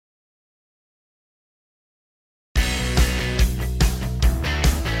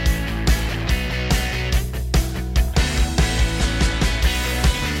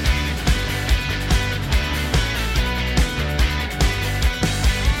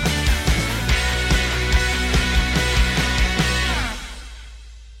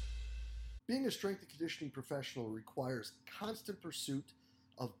strength and conditioning professional requires constant pursuit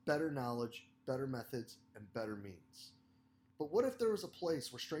of better knowledge, better methods, and better means. But what if there was a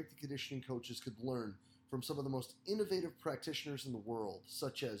place where strength and conditioning coaches could learn from some of the most innovative practitioners in the world,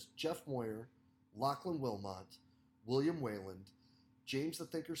 such as Jeff Moyer, Lachlan Wilmot, William Wayland, James the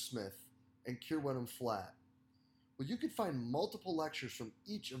Thinker Smith, and Kirwan Flatt? Well, you could find multiple lectures from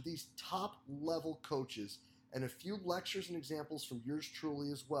each of these top-level coaches and a few lectures and examples from yours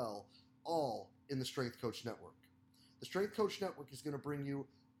truly as well, all in the Strength Coach Network. The Strength Coach Network is going to bring you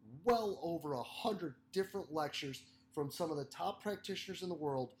well over 100 different lectures from some of the top practitioners in the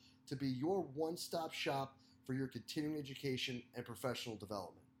world to be your one-stop shop for your continuing education and professional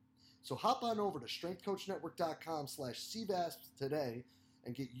development. So hop on over to strengthcoachnetwork.com/CVASP today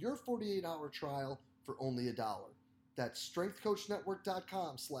and get your 48-hour trial for only $1. That's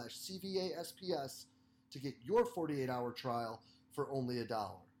strengthcoachnetwork.com/CVASPS to get your 48-hour trial for only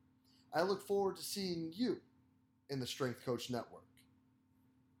 $1. I look forward to seeing you in the Strength Coach Network.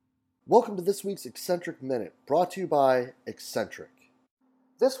 Welcome to this week's Eccentric Minute, brought to you by Eccentric.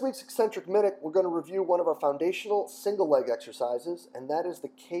 This week's Eccentric Minute, we're going to review one of our foundational single leg exercises, and that is the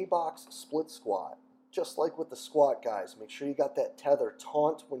K-Box split squat. Just like with the squat, guys, make sure you got that tether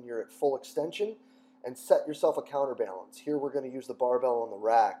taut when you're at full extension and set yourself a counterbalance. Here we're going to use the barbell on the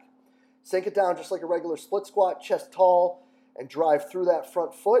rack. Sink it down just like a regular split squat, chest tall, and drive through that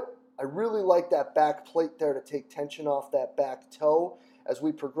front foot. I really like that back plate there to take tension off that back toe. As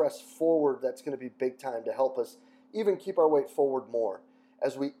we progress forward, that's going to be big time to help us even keep our weight forward more.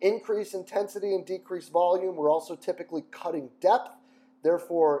 As we increase intensity and decrease volume, we're also typically cutting depth,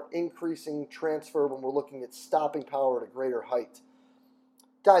 therefore increasing transfer when we're looking at stopping power at a greater height.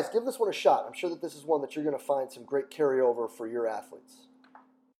 Guys, give this one a shot. I'm sure that this is one that you're going to find some great carryover for your athletes.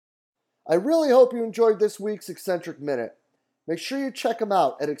 I really hope you enjoyed this week's Eccentric Minute. Make sure you check them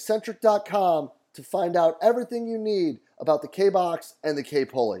out at eccentric.com to find out everything you need about the K-Box and the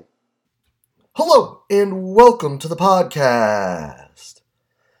K-Pulley. Hello, and welcome to the podcast.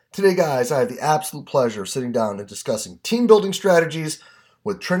 Today, guys, I have the absolute pleasure of sitting down and discussing team building strategies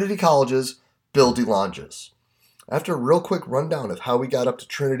with Trinity College's Bill DeLonges. After a real quick rundown of how we got up to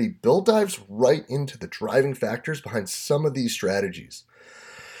Trinity, Bill dives right into the driving factors behind some of these strategies.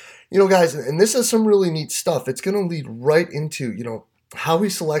 You know, guys, and this is some really neat stuff. It's going to lead right into, how he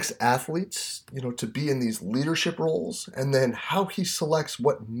selects athletes, to be in these leadership roles, and then how he selects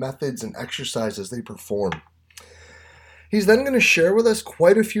what methods and exercises they perform. He's then going to share with us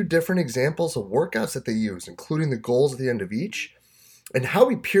quite a few different examples of workouts that they use, including the goals at the end of each, and how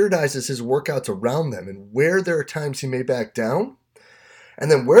he periodizes his workouts around them, and where there are times he may back down,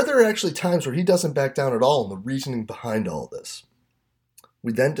 and then where there are actually times where he doesn't back down at all, and the reasoning behind all of this.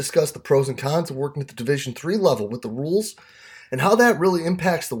 We then discuss the pros and cons of working at the Division III level with the rules, and how that really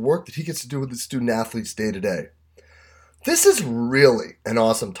impacts the work that he gets to do with the student athletes day to day. This is really an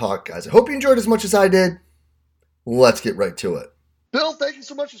awesome talk, guys. I hope you enjoyed as much as I did. Let's get right to it. Bill, thank you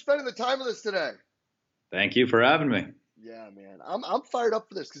so much for spending the time with us today. Thank you for having me. Yeah, man. I'm fired up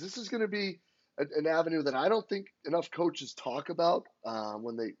for this because this is going to be an avenue that I don't think enough coaches talk about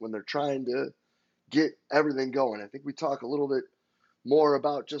when they're trying to get everything going. I think we talk a little bit more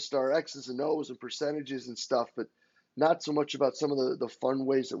about just our X's and O's and percentages and stuff, but not so much about some of the fun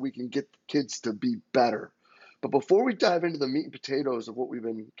ways that we can get kids to be better. But before we dive into the meat and potatoes of what we've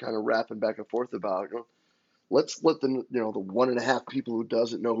been kind of rapping back and forth about, let's let the 1.5 people who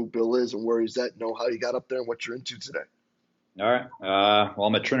doesn't know who Bill is and where he's at know how you got up there and what you're into today. All right. Well,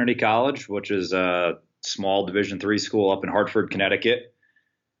 I'm at Trinity College, which is a small Division III school up in Hartford, Connecticut.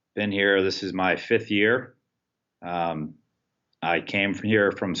 Been here. This is my 5th year. I came from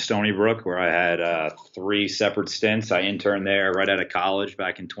here from Stony Brook, where I had 3 separate stints. I interned there right out of college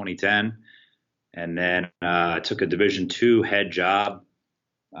back in 2010. And then I took a Division II head job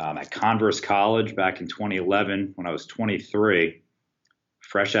at Converse College back in 2011 when I was 23,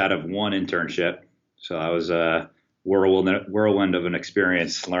 fresh out of one internship. So I was a whirlwind of an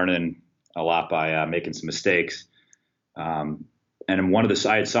experience, learning a lot by making some mistakes. And in one of the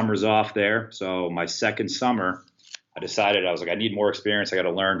I had summers off there. So my second summer, I decided, I was like, I need more experience. I got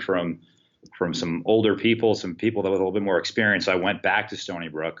to learn from some older people, some people that with a little bit more experience. So I went back to Stony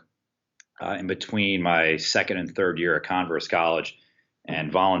Brook in between my second and third year at Converse College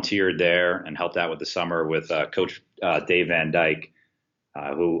and volunteered there and helped out with the summer with Coach Dave Van Dyke,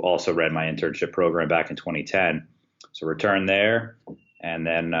 who also ran my internship program back in 2010. So returned there, and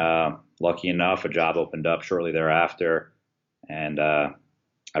then lucky enough, a job opened up shortly thereafter, and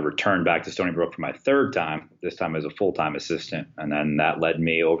I returned back to Stony Brook for my 3rd time, this time as a full-time assistant, and then that led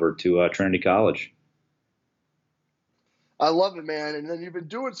me over to Trinity College. I love it, man. And then you've been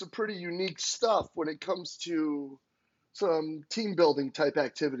doing some pretty unique stuff when it comes to some team building type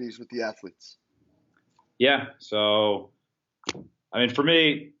activities with the athletes. Yeah. So, I mean, for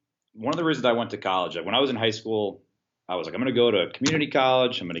me, one of the reasons I went to college, when I was in high school, I was like, I'm going to go to a community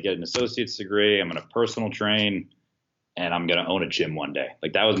college. I'm going to get an associate's degree. I'm going to personal train, and I'm going to own a gym one day.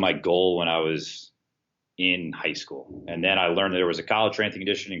 Like, that was my goal when I was in high school. And then I learned that there was a college strength and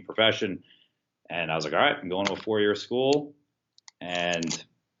conditioning profession. And I was like, all right, I'm going to a 4-year school. And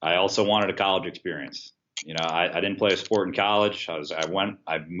I also wanted a college experience. You know, I didn't play a sport in college.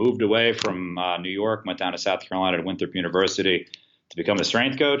 I moved away from New York, went down to South Carolina to Winthrop University to become a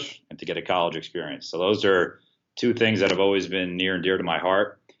strength coach and to get a college experience. So those are two things that have always been near and dear to my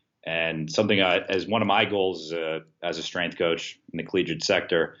heart. And something as one of my goals as a strength coach in the collegiate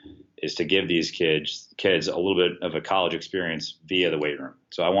sector is to give these kids a little bit of a college experience via the weight room.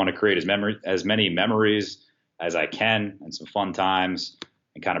 So I want to create as many memories as I can and some fun times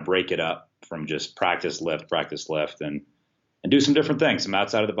and kind of break it up from just practice lift, and do some different things, some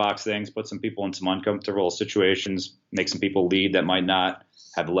outside of the box things, put some people in some uncomfortable situations, make some people lead that might not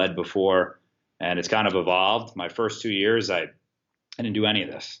have led before. And it's kind of evolved. My first 2 years, I didn't do any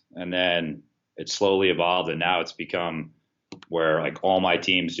of this. And then it slowly evolved. And now it's become where like all my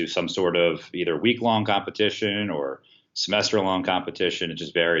teams do some sort of either week-long competition or semester-long competition. It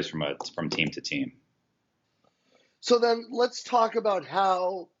just varies from team to team. So then let's talk about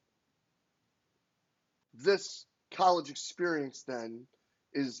how this college experience then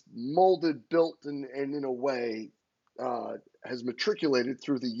is molded, built, and in a way has matriculated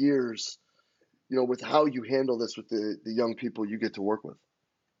through the years, you know, with how you handle this with the young people you get to work with.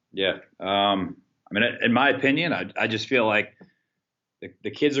 Yeah. I mean, in my opinion, I just feel like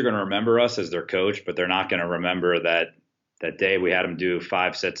the kids are going to remember us as their coach, but they're not going to remember that day we had them do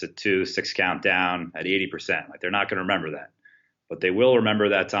 5 sets of 2, 6 count down at 80%. Like, they're not going to remember that, but they will remember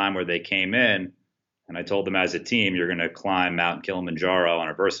that time where they came in and I told them as a team, you're going to climb Mount Kilimanjaro on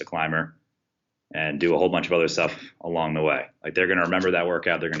a Versa climber and do a whole bunch of other stuff along the way. Like, they're going to remember that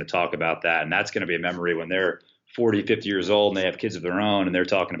workout. They're going to talk about that. And that's going to be a memory when they're 40, 50 years old and they have kids of their own and they're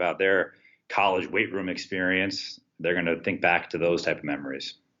talking about their college weight room experience. They're going to think back to those type of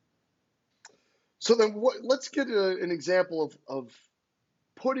memories. So then let's get an example of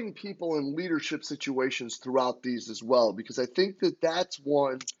putting people in leadership situations throughout these as well, because I think that's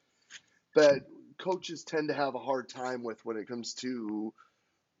one that coaches tend to have a hard time with when it comes to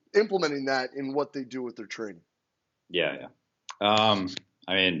implementing that in what they do with their training. Yeah. I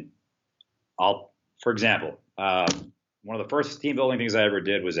mean, for example, one of the first team building things I ever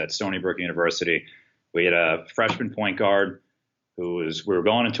did was at Stony Brook University. We had a freshman point guard we were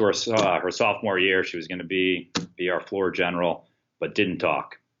going into her sophomore year. She was going to be our floor general, but didn't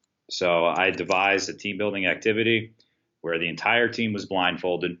talk. So I devised a team building activity where the entire team was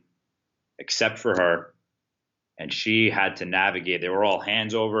blindfolded except for her. And she had to navigate. They were all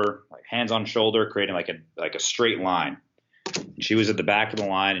hands over, like hands on shoulder, creating like a straight line. And she was at the back of the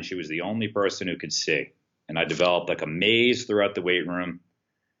line and she was the only person who could see. And I developed like a maze throughout the weight room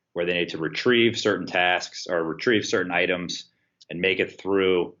where they need to retrieve certain tasks or retrieve certain items and make it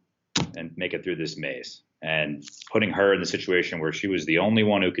through this maze, and putting her in the situation where she was the only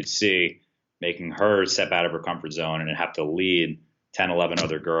one who could see, making her step out of her comfort zone and have to lead 10, 11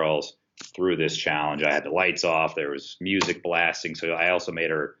 other girls through this challenge. I had the lights off. There was music blasting. So I also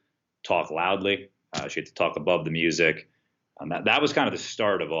made her talk loudly. She had to talk above the music. That was kind of the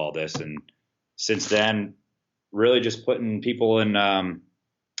start of all this. And since then, really just putting people in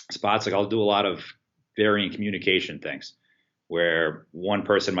spots. Like, I'll do a lot of varying communication things where one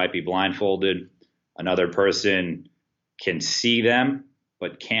person might be blindfolded, another person can see them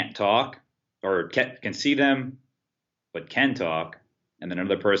but can't talk, or can see them but can talk, and then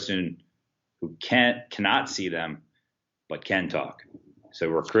another person who cannot see them but can talk.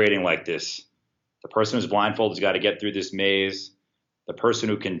 So we're creating like this. The person who's blindfolded has got to get through this maze. The person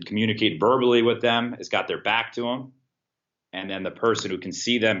who can communicate verbally with them has got their back to them. And then the person who can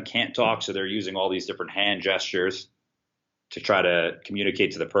see them can't talk, so they're using all these different hand gestures to try to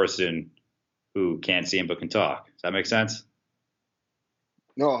communicate to the person who can't see him but can talk. Does that make sense?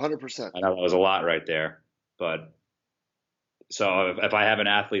 No, 100%. I know that was a lot right there. But so if I have an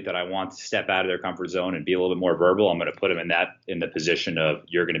athlete that I want to step out of their comfort zone and be a little bit more verbal, I'm going to put them in the position of,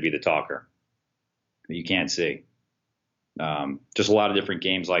 you're going to be the talker. You can't see. Just a lot of different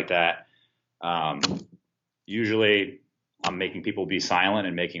games like that. Usually I'm making people be silent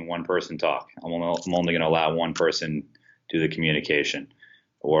and making one person talk. I'm only going to allow one person do the communication.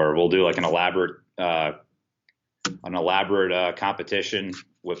 Or we'll do like an elaborate competition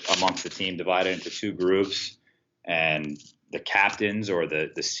amongst the team, divided into 2 groups. and the captains or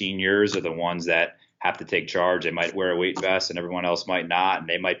the seniors are the ones that have to take charge. They might wear a weight vest and everyone else might not, and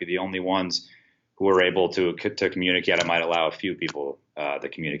they might be the only ones who are able to communicate. I might allow a few people the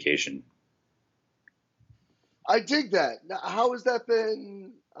communication. I dig that. Now, how has that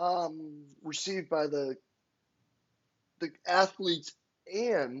been received by the athletes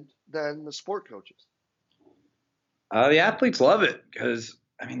and then the sport coaches? The athletes love it because,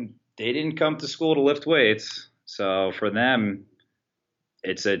 I mean, they didn't come to school to lift weights. So for them,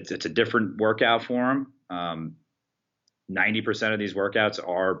 it's a different workout for them. 90% of these workouts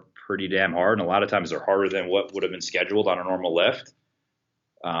are pretty damn hard, and a lot of times they're harder than what would have been scheduled on a normal lift.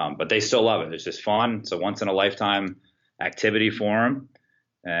 But they still love it. It's just fun. It's a once in a lifetime activity for them,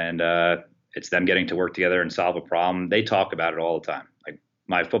 and it's them getting to work together and solve a problem. They talk about it all the time. Like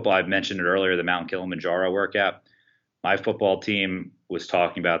my football, I've mentioned it earlier, the Mount Kilimanjaro workout. My football team was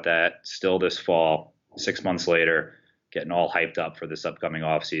talking about that still this fall, 6 months later, getting all hyped up for this upcoming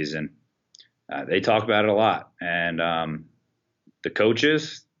off season. They talk about it a lot, and the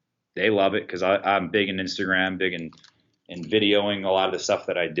coaches, they love it because I'm big in Instagram, big in videoing a lot of the stuff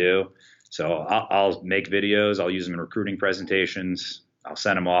that I do. So I'll make videos. I'll use them in recruiting presentations. I'll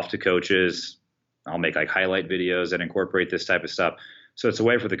send them off to coaches. I'll make like highlight videos that incorporate this type of stuff. So it's a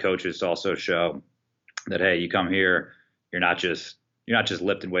way for the coaches to also show that, hey, you come here, you're not just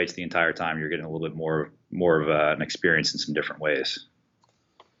lifting weights the entire time. You're getting a little bit more of an experience in some different ways.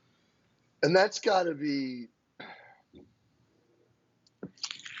 And that's got to be,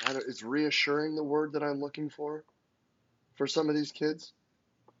 is reassuring the word that I'm looking for some of these kids?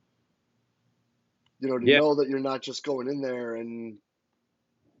 To know that you're not just going in there and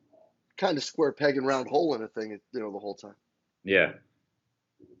kind of square peg and round hole in a thing, the whole time. Yeah.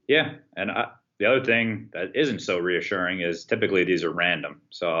 Yeah. And the other thing that isn't so reassuring is typically these are random.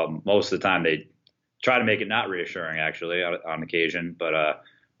 So most of the time they try to make it not reassuring, actually, on occasion. But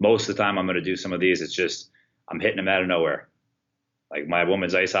most of the time I'm going to do some of these. It's just I'm hitting them out of nowhere. Like my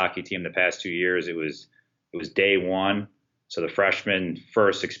women's ice hockey team the past 2 years, it was day one. So the freshman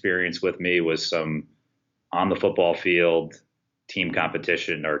first experience with me was some on the football field team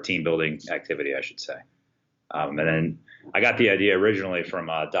competition or team building activity, I should say. And then I got the idea originally from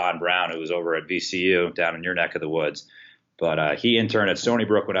Don Brown, who was over at VCU down in your neck of the woods. But he interned at Stony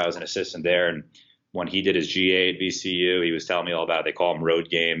Brook when I was an assistant there. And when he did his GA at VCU, he was telling me all about it. They call them road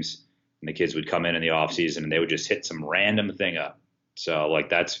games. And the kids would come in the off season and they would just hit some random thing up. So like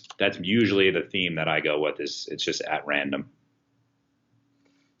that's usually the theme that I go with is it's just at random.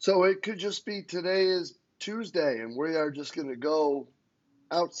 So it could just be today is Tuesday and we are just going to go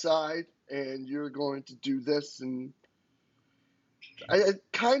outside and you're going to do this. And I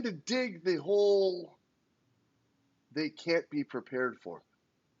kind of dig the whole they can't be prepared for.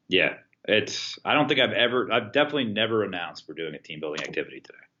 Yeah, I've definitely never announced we're doing a team building activity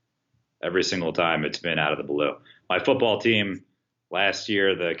today. Every single time it's been out of the blue. My football team last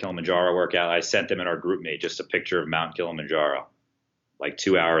year, the Kilimanjaro workout, I sent them in our group mate just a picture of Mount Kilimanjaro, like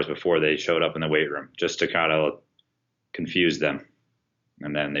 2 hours before they showed up in the weight room, just to kind of confuse them.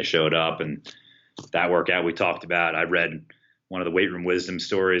 And then they showed up, and that workout we talked about, I read one of the weight room wisdom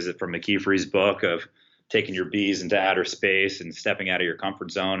stories from McKeefery's book of taking your bees into outer space and stepping out of your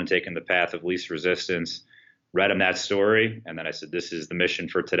comfort zone and taking the path of least resistance. Read him that story, and then I said, this is the mission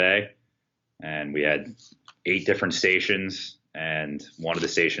for today. And we had 8 different stations, and one of the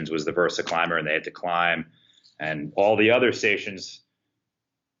stations was the Versa Climber, and they had to climb. And all the other stations,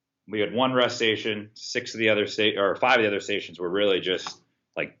 we had one rest station. 5 of the other stations were really just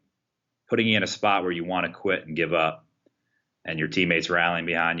like putting you in a spot where you want to quit and give up, and your teammates rallying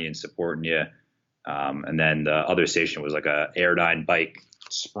behind you and supporting you. And then the other station was like a Airdyne bike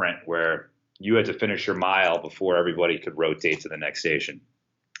sprint where you had to finish your mile before everybody could rotate to the next station.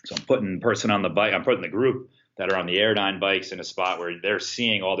 So I'm putting the person on the bike, I'm putting the group that are on the Airdyne bikes in a spot where they're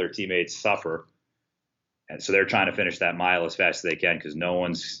seeing all their teammates suffer. And so they're trying to finish that mile as fast as they can because no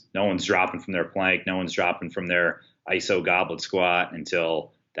one's dropping from their plank. No one's dropping from their ISO goblet squat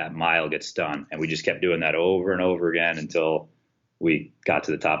until that mile gets done. And we just kept doing that over and over again until we got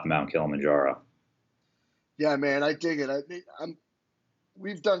to the top of Mount Kilimanjaro. Yeah, man, I dig it.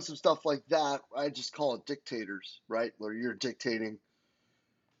 We've done some stuff like that. I just call it dictators, right? Where you're dictating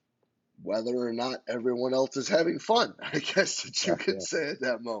whether or not everyone else is having fun, I guess that you could say at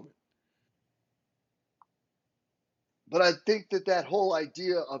that moment. But I think that whole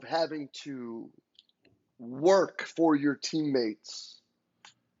idea of having to work for your teammates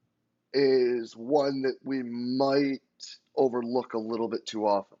is one that we might overlook a little bit too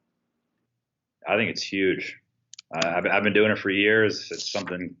often. I think it's huge. I've been doing it for years. It's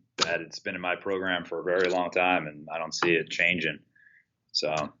something that It's been in my program for a very long time, and I don't see it changing.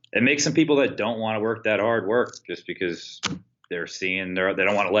 So it makes some people that don't want to work that hard work just because they're seeing they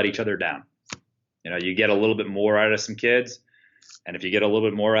don't want to let each other down. You get a little bit more out of some kids, and if you get a little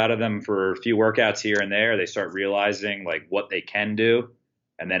bit more out of them for a few workouts here and there, they start realizing like what they can do,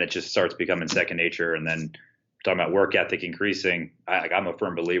 and then it just starts becoming second nature. And then talking about work ethic increasing, I'm a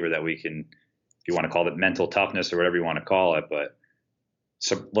firm believer that we can, if you want to call it mental toughness or whatever you want to call it, but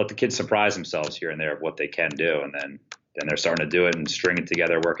let the kids surprise themselves here and there of what they can do, and then they're starting to do it and string it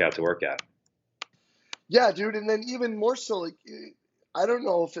together workout to workout. Yeah, dude. And then even more so, like, I don't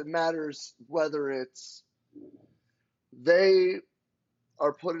know if it matters whether it's they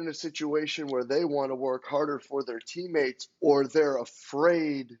are put in a situation where they want to work harder for their teammates or they're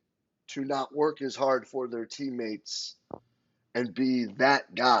afraid to not work as hard for their teammates and be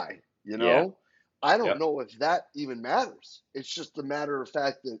that guy, Yeah. I don't Yep. know if that even matters. It's just a matter of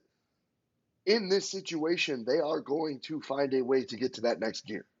fact that in this situation, they are going to find a way to get to that next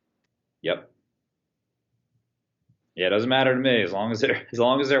gear. Yep. Yeah, it doesn't matter to me as long as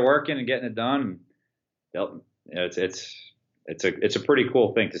they're working and getting it done. It's a pretty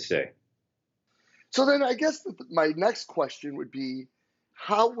cool thing to see. So then I guess my next question would be,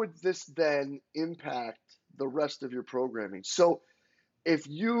 how would this then impact the rest of your programming? So if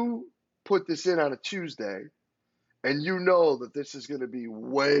you put this in on a Tuesday and you know that this is going to be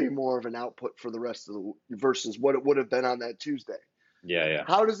way more of an output for the rest of the versus what it would have been on that Tuesday. Yeah.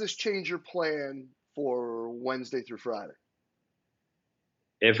 How does this change your plan for Wednesday through Friday?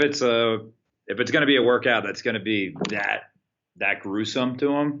 If it's going to be a workout that's going to be that gruesome to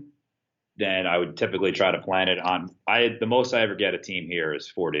them, then I would typically try to plan it on. The most I ever get a team here is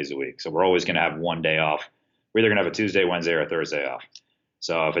 4 days a week, so we're always going to have one day off. We're either going to have a Tuesday, Wednesday, or a Thursday off.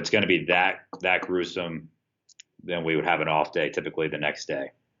 So if it's going to be that gruesome, then we would have an off day, typically the next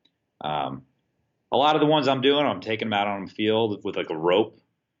day. A lot of the ones I'm doing, I'm taking them out on the field with like a rope,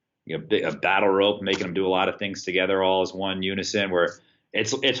 a battle rope, making them do a lot of things together all as one unison. Where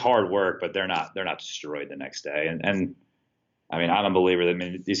it's hard work, but they're not destroyed the next day. And I mean, I'm a believer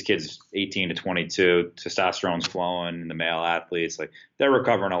that these kids 18 to 22, testosterone's flowing, the male athletes, like they're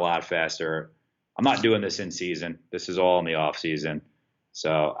recovering a lot faster. I'm not doing this in season. This is all in the off season.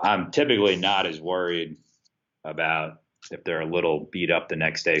 So I'm typically not as worried about if they're a little beat up the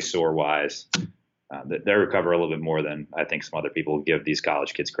next day sore wise. They recover a little bit more than I think some other people give these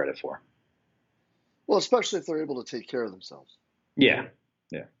college kids credit for. Well, especially if they're able to take care of themselves. Yeah.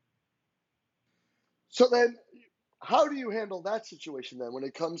 So then, how do you handle that situation then when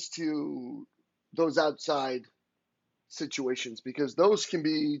it comes to those outside situations? Because those can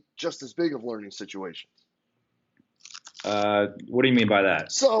be just as big of learning situations. What do you mean by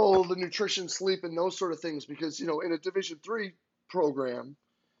that? So the nutrition, sleep, and those sort of things. Because in a Division III program,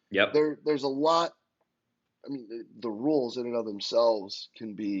 Yep. There's a lot. I mean, the rules in and of themselves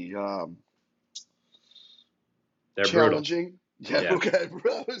can be They're challenging. brutal. Yeah, okay.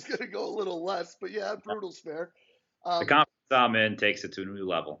 I was going to go a little less, but yeah, brutal's fair. The conference I'm in takes it to a new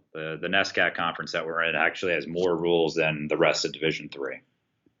level. The NESCAC conference that we're in actually has more rules than the rest of Division III.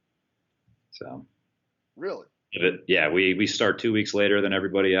 So. Really? Yeah, we start 2 weeks later than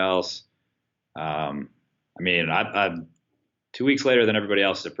everybody else. I 2 weeks later than everybody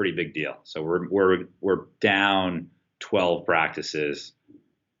else is a pretty big deal. So we're down 12 practices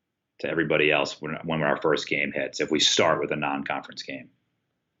to everybody else when our first game hits, if we start with a non-conference game.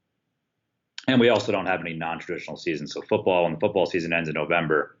 And we also don't have any non-traditional seasons. So when the football season ends in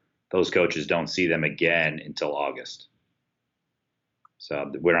November, those coaches don't see them again until August.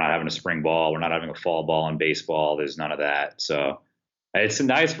 So we're not having a spring ball. We're not having a fall ball in baseball. There's none of that. So it's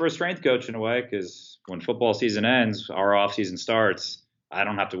nice for a strength coach in a way, because when football season ends, our off season starts, I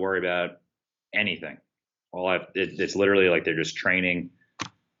don't have to worry about anything. It's literally like they're just training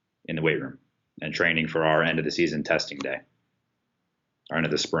in the weight room and training for our end of the season testing day, our end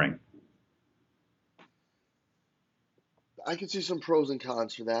of the spring. I can see some pros and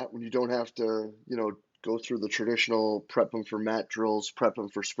cons for that when you don't have to, go through the traditional prep them for mat drills, prep them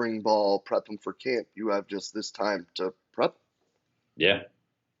for spring ball, prep them for camp. You have just this time to prep. Yeah.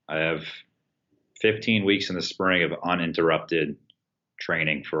 I have 15 weeks in the spring of uninterrupted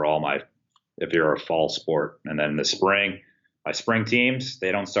training for if you're a fall sport. And then the spring, my spring teams,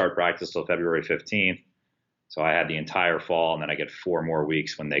 they don't start practice till February 15th. So I had the entire fall, and then I get 4 more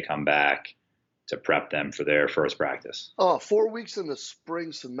weeks when they come back to prep them for their first practice. Oh, 4 weeks in the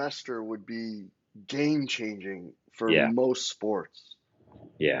spring semester would be game changing for most sports.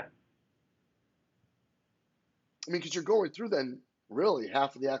 Yeah. I mean, because you're going through then really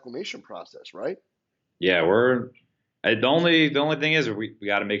half of the acclimation process, right? Yeah, we're The only thing is we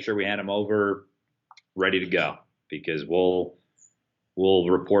got to make sure we hand them over ready to go, because we'll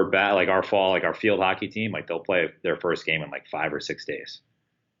report back like our field hockey team, like they'll play their first game in like 5 or 6 days.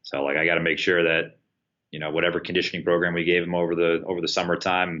 So like I got to make sure that whatever conditioning program we gave them over the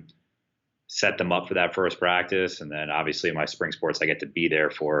summertime, set them up for that first practice, and then obviously my spring sports I get to be there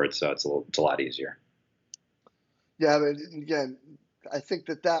for it, so it's a lot easier. Yeah, but again, I think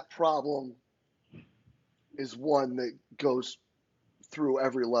that problem is one that goes through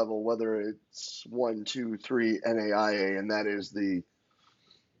every level, whether it's 1, 2, 3 NAIA, and that is the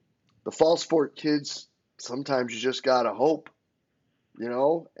fall sport kids. Sometimes you just gotta hope,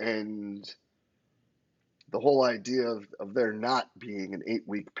 and the whole idea of there not being an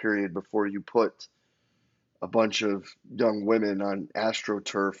 8-week period before you put a bunch of young women on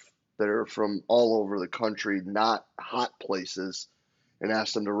AstroTurf that are from all over the country, not hot places, and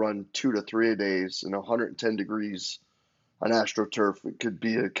ask them to run 2 to 3 a days in 110 degrees on AstroTurf. It could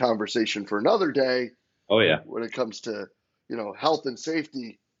be a conversation for another day. Oh yeah. When it comes to health and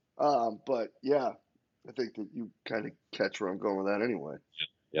safety, but yeah, I think that you kind of catch where I'm going with that anyway.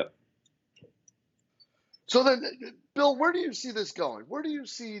 Yep. So then, Bill, where do you see this going? Where do you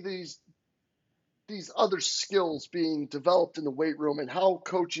see these other skills being developed in the weight room, and how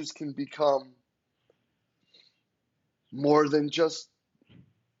coaches can become more than just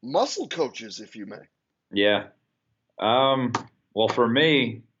muscle coaches, if you may? Yeah. Well, for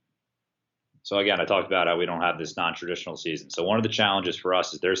me, so again, I talked about how we don't have this non-traditional season. So one of the challenges for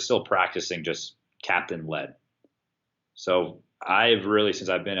us is they're still practicing just captain led. So I've really, since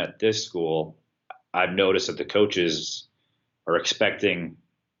I've been at this school, I've noticed that the coaches are expecting,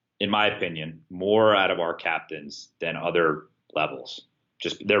 in my opinion, more out of our captains than other levels.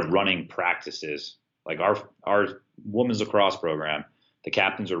 Just they're running practices. Like our women's lacrosse program, the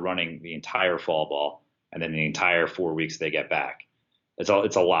captains are running the entire fall ball, and then the entire 4 weeks they get back. It's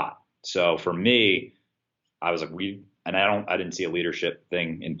a lot. So for me, I was like, I didn't see a leadership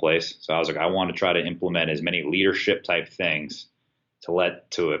thing in place. So I was like, I want to try to implement as many leadership type things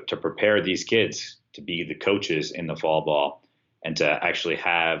to prepare these kids to be the coaches in the fall ball, and to actually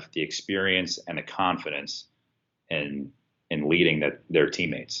have the experience and the confidence in leading their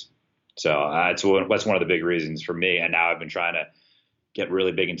teammates. So that's one of the big reasons for me. And now I've been trying to get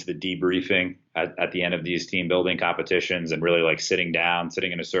really big into the debriefing at the end of these team building competitions, and really like sitting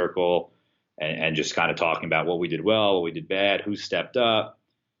in a circle and just kind of talking about what we did well, what we did bad, who stepped up,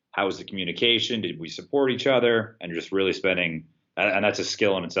 how was the communication, did we support each other, and just really spending, and that's a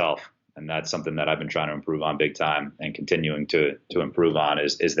skill in itself. And that's something that I've been trying to improve on big time, and continuing to improve on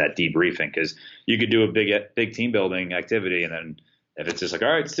is that debriefing. Because you could do a big team building activity, and then if it's just like,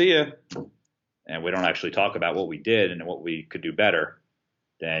 all right, see ya, and we don't actually talk about what we did and what we could do better,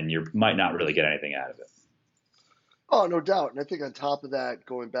 then you might not really get anything out of it. Oh, no doubt. And I think on top of that,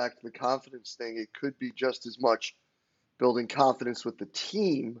 going back to the confidence thing, it could be just as much building confidence with the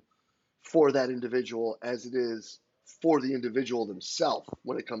team for that individual as it is for the individual themselves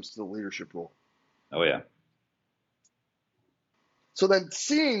when it comes to the leadership role. Oh, yeah. So then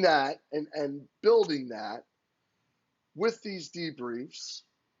seeing that and building that with these debriefs,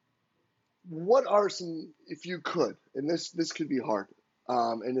 what are some, if you could, and this could be hard,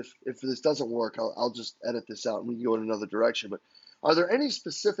 and if this doesn't work, I'll just edit this out and we can go in another direction, but are there any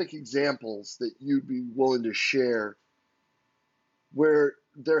specific examples that you'd be willing to share where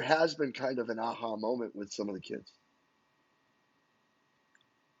there has been kind of an aha moment with some of the kids?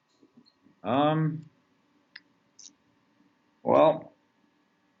 Well,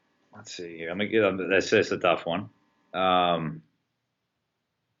 let's see here. That's a tough one.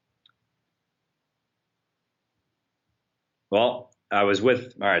 Well, I was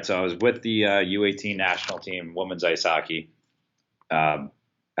with the U18 national team, women's ice hockey, at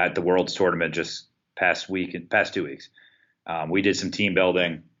the World's Tournament just past 2 weeks. We did some team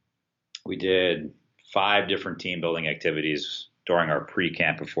building. We did 5 different team building activities during our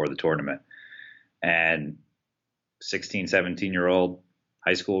pre-camp before the tournament. And 16, 17-year-old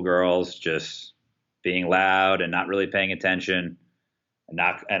high school girls just being loud and not really paying attention. And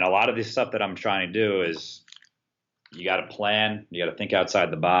a lot of this stuff that I'm trying to do is you got to plan, you got to think outside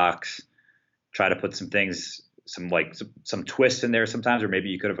the box, try to put some things, some twists in there sometimes, or maybe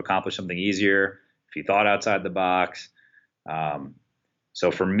you could have accomplished something easier if you thought outside the box. So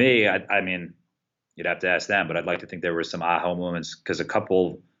for me, I mean, you'd have to ask them, but I'd like to think there were some aha moments, because a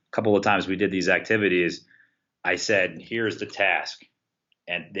couple of times we did these activities, I said, here's the task.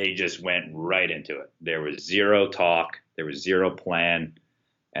 And they just went right into it. There was zero talk. There was zero plan.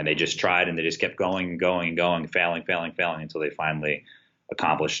 And they just tried, and they just kept going, failing until they finally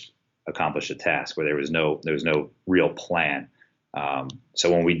accomplished accomplish a task where there was no real plan.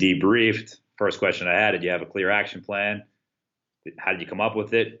 So when we debriefed, first question I had, did you have a clear action plan? How did you come up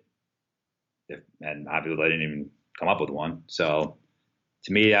with it? And obviously I didn't even come up with one. So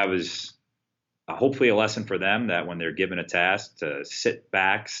to me, that was hopefully a lesson for them, that when they're given a task, to sit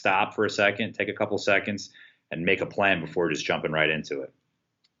back, stop for a second, take a couple seconds, and make a plan before just jumping right into it.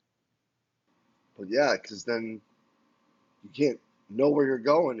 Well, yeah, because then you can't know where you're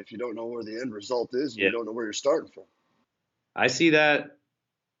going if you don't know where the end result is, and you don't know where you're starting from. I see that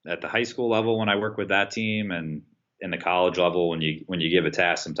at the high school level when I work with that team, and in the college level when you give a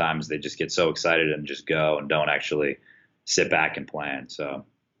task, sometimes they just get so excited and just go and don't actually sit back and plan. So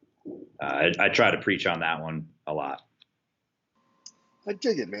I try to preach on that one a lot. I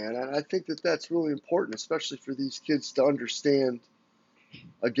dig it, man. I think that that's really important, especially for these kids to understand,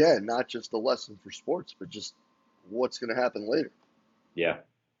 again, not just the lesson for sports, but just what's going to happen later. Yeah.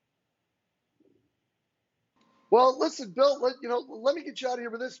 Well, listen, Bill, let me get you out of here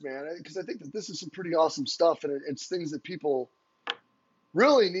with this, man, because I think that this is some pretty awesome stuff, and it's things that people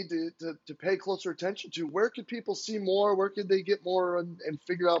really need to pay closer attention to. Where could people see more? Where could they get more and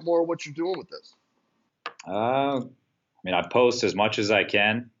figure out more of what you're doing with this? I post as much as I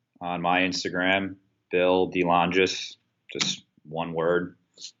can on my Instagram, Bill DeLongis, just one word,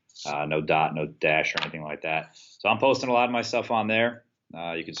 no dot, no dash or anything like that. So I'm posting a lot of my stuff on there.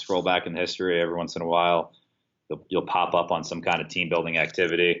 You can scroll back in history every once in a while. You'll pop up on some kind of team building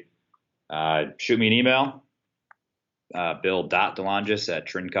activity. Shoot me an email,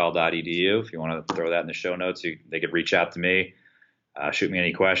 bill.delongis@trincal.edu. If you want to throw that in the show notes, they could reach out to me, shoot me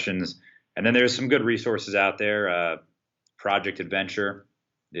any questions. And then there's some good resources out there. Project Adventure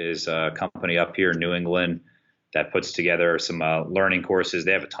is a company up here in New England that puts together some learning courses.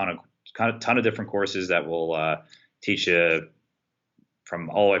 They have a ton of different courses that will teach you from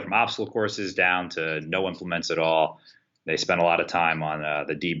all the way from obstacle courses down to no implements at all. They spend a lot of time on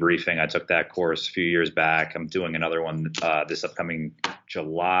the debriefing. I took that course a few years back. I'm doing another one this upcoming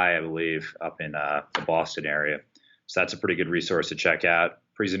July, I believe, up in the Boston area. So that's a pretty good resource to check out.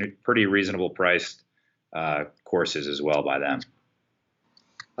 Pretty reasonable priced courses as well by them.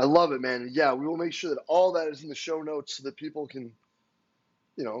 I love it, man. Yeah, we will make sure that all that is in the show notes so that people can,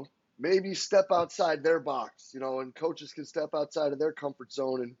 maybe step outside their box, and coaches can step outside of their comfort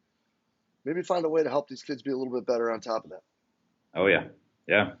zone and maybe find a way to help these kids be a little bit better on top of that. Oh, yeah.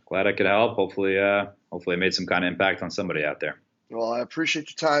 Yeah. Glad I could help. Hopefully I made some kind of impact on somebody out there. Well, I appreciate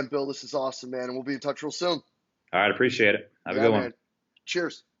your time, Bill. This is awesome, man. And we'll be in touch real soon. All right. Appreciate it. Have a good one.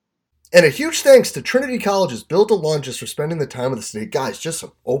 Cheers. And a huge thanks to Trinity College's Bill DeLongis for spending the time with us today. Guys, just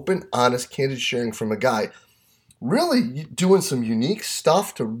some open, honest, candid sharing from a guy really doing some unique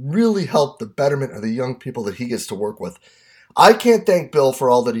stuff to really help the betterment of the young people that he gets to work with. I can't thank Bill for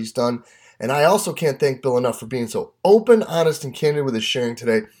all that he's done, and I also can't thank Bill enough for being so open, honest, and candid with his sharing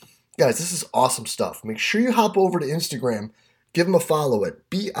today. Guys, this is awesome stuff. Make sure you hop over to Instagram, give him a follow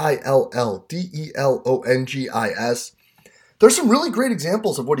at BILLDELONGIS. There's some really great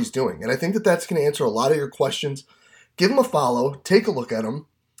examples of what he's doing, and I think that that's going to answer a lot of your questions. Give him a follow, take a look at him,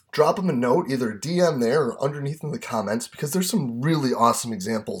 drop him a note, either a DM there or underneath in the comments, because there's some really awesome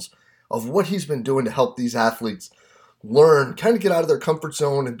examples of what he's been doing to help these athletes learn, kind of get out of their comfort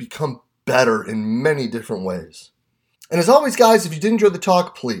zone and become better in many different ways. And as always, guys, if you did enjoy the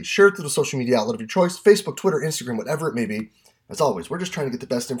talk, please share it to the social media outlet of your choice, Facebook, Twitter, Instagram, whatever it may be. As always, we're just trying to get the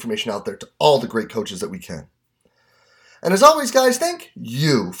best information out there to all the great coaches that we can. And as always, guys, thank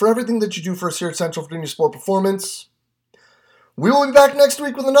you for everything that you do for us here at Central Virginia Sport Performance. We will be back next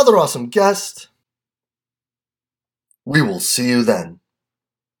week with another awesome guest. We will see you then.